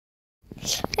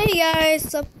Hey guys,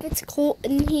 what's up? It's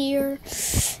Colton here,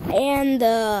 and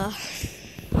I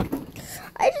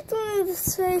just wanted to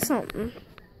say something.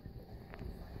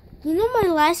 You know my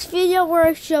last video where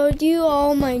I showed you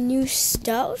all my new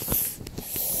stuff?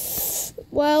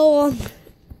 Well,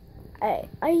 I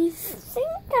think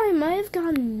I might have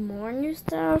gotten more new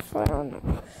stuff. I don't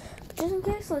know. But just in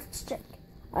case, let's check.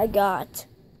 I got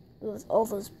all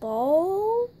those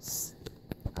balls.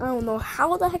 I don't know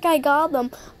how the heck I got them,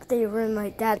 but they were in my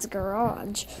dad's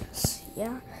garage. So,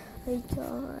 yeah, I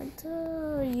got,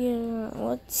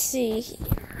 let's see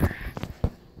here.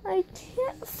 I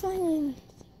can't find,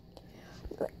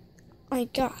 I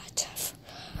got,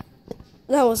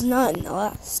 that was not in the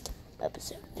last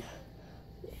episode.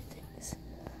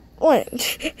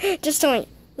 Wait, just tell me,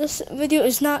 this video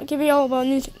is not gonna be all about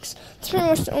new things. It's pretty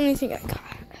much the only thing I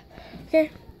got,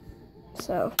 okay?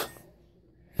 So,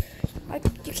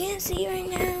 you can't see right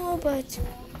now, but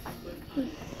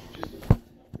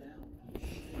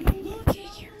okay,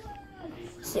 here.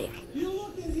 See.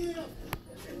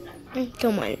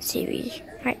 Come on, TV.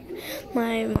 Right,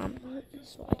 my mom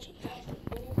is watching.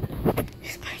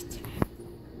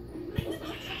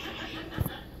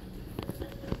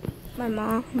 My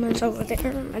mom is over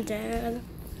there. My dad.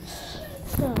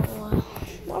 So,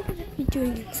 what would I be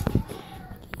doing this?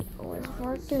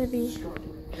 We're gonna be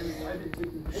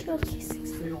showcasing.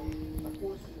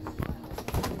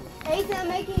 Ethan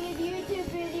making a YouTube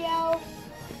video.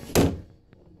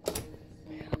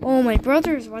 Oh, my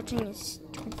brother is watching his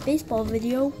baseball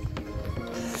video.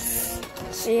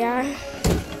 So yeah.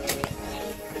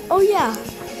 Oh yeah,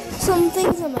 some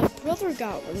things that my brother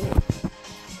got with me.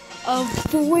 A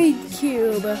void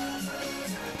cube. A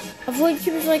void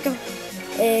cube is like a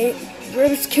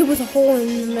Rubik's cube with a hole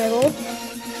in the middle.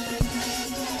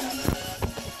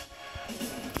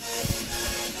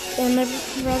 And my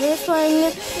brother's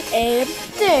playing a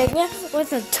thing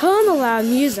with a ton of loud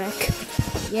music.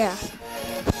 Yeah.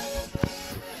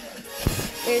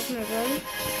 There's my brother.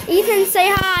 Ethan, say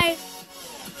hi.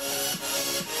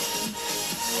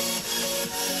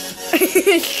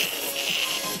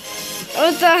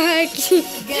 What the heck?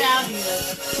 Get out of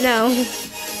here. No.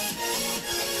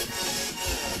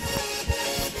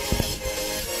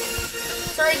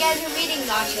 Sorry guys, we're eating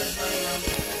nachos right now.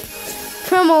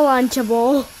 From a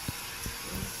Lunchable.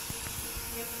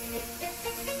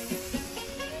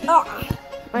 Oh,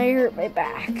 I hurt my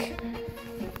back.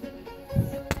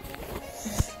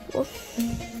 Oh.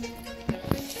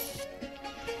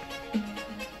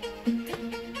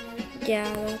 Yeah,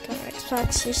 that's our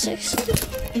Xbox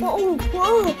 360. Oh,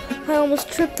 whoa! I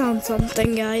almost tripped on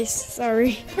something, guys.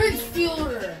 Sorry. Fridge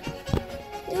fueler.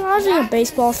 You're watching a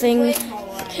baseball thing.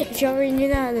 If you already knew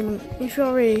that, then if I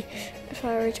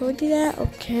already told you that,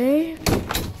 okay.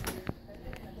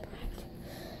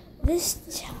 This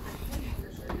time,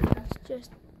 it's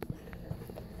just.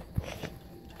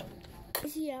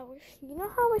 Yeah, you know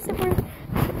how I said we're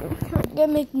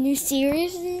gonna make new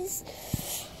series?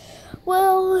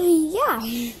 Well, yeah.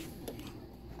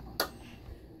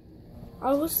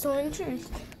 I was telling the truth.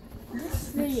 This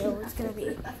video is gonna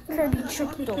be Kirby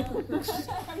Triple Double.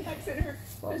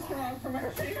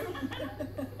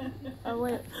 Oh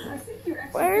wait,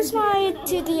 where's my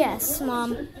 2DS,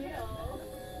 Mom?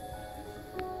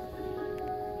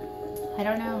 I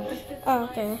don't know. Oh,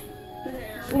 okay.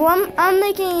 Well, I'm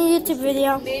making a YouTube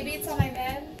video. Maybe it's on my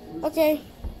bed. Okay.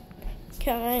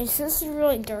 Guys, this is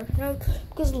really dark now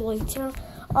because the lights are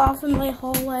off in my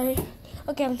hallway.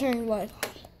 Okay, I'm turning the light on.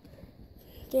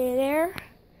 Okay, there.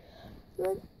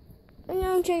 And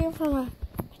now I'm checking for my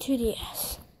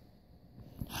 2DS.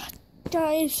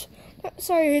 Guys,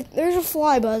 sorry, there's a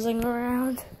fly buzzing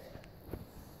around.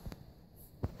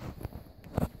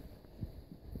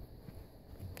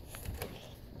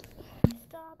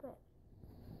 Stop it.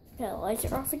 Okay, the lights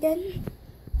are off again.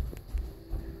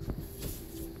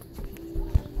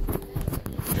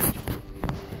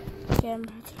 Okay,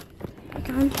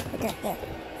 okay, there.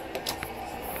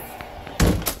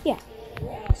 Yeah.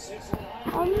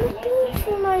 I'm looking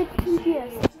for my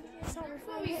PBS.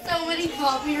 There'll be so many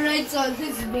copyrights on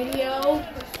this video.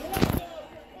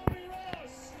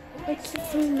 It's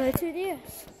from my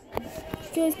 2DS.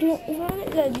 If you guys don't want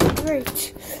it, that'd be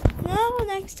great. Now,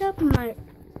 next up, my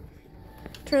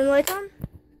turn the lights on.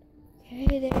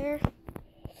 Okay, there.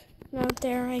 Not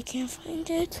there, I can't find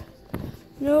it.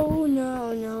 No.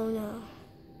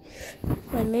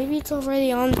 But maybe it's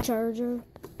already on the charger.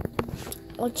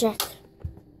 I'll check.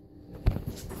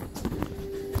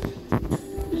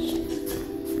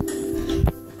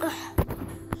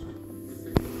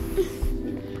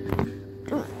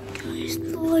 Guys,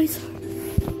 the lights are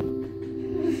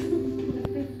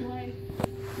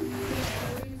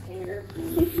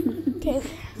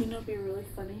would be really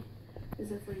funny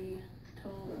is if we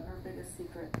told our biggest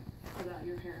secret about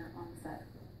your hair on set.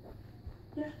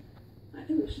 Yeah, I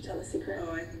think we should tell the secret.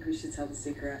 Oh, I think we should tell the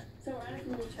secret. So right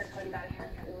when we checked Cody got a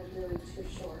haircut, it was really too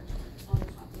short on the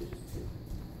top of his tooth.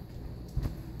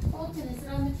 Colton, is it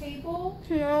on the table?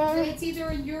 No, It's either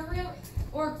in your room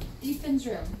or Ethan's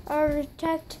room. I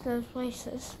protect those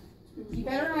places. You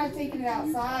better not take it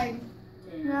outside.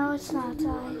 No, it's not outside.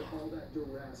 All that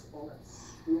duress, all that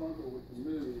struggle with the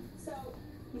move. So,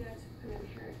 you know, to put in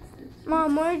hair extensions.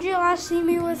 Mom, where did you last see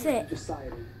me with it?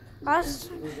 Decided.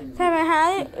 Last time I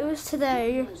had it, it was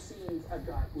today. Scenes, I've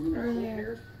got really cool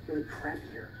hair, really crappy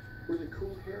hair. Really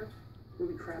cool hair,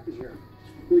 really crappy hair.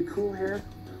 Really cool hair,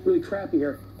 really crappy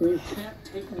hair. And you can't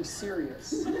take me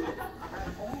serious.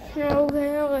 Okay, I'll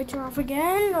let you off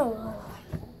again. Oh.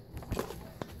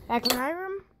 Back in my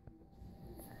room.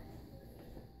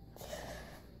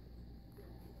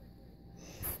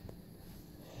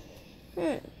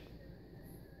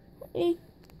 You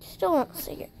still won't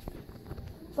see it.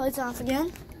 Lights off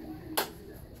again.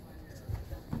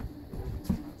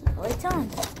 Lights on.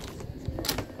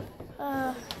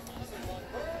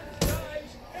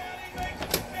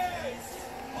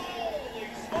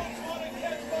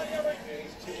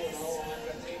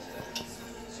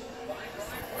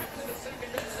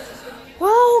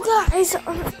 Well, guys,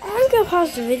 I'm gonna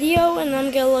pause the video and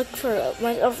I'm gonna look for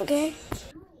myself, okay?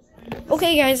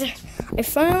 Okay, guys, I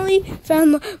finally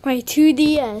found my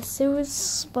 2DS. It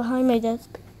was behind my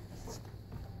desk.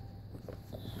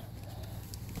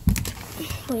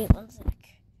 Wait 1 sec.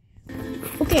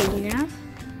 Okay, we're gonna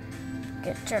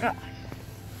get it turned on.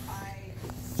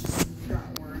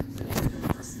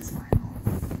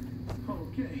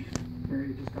 Okay.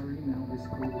 Mary just got her email.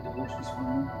 Basically, the divorce is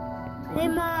final. Hey,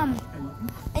 Mom,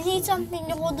 I need something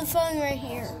to hold the phone right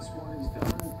here. Process 1 is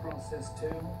done. Process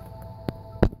 2.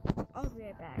 I'll be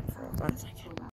right back for 1 second.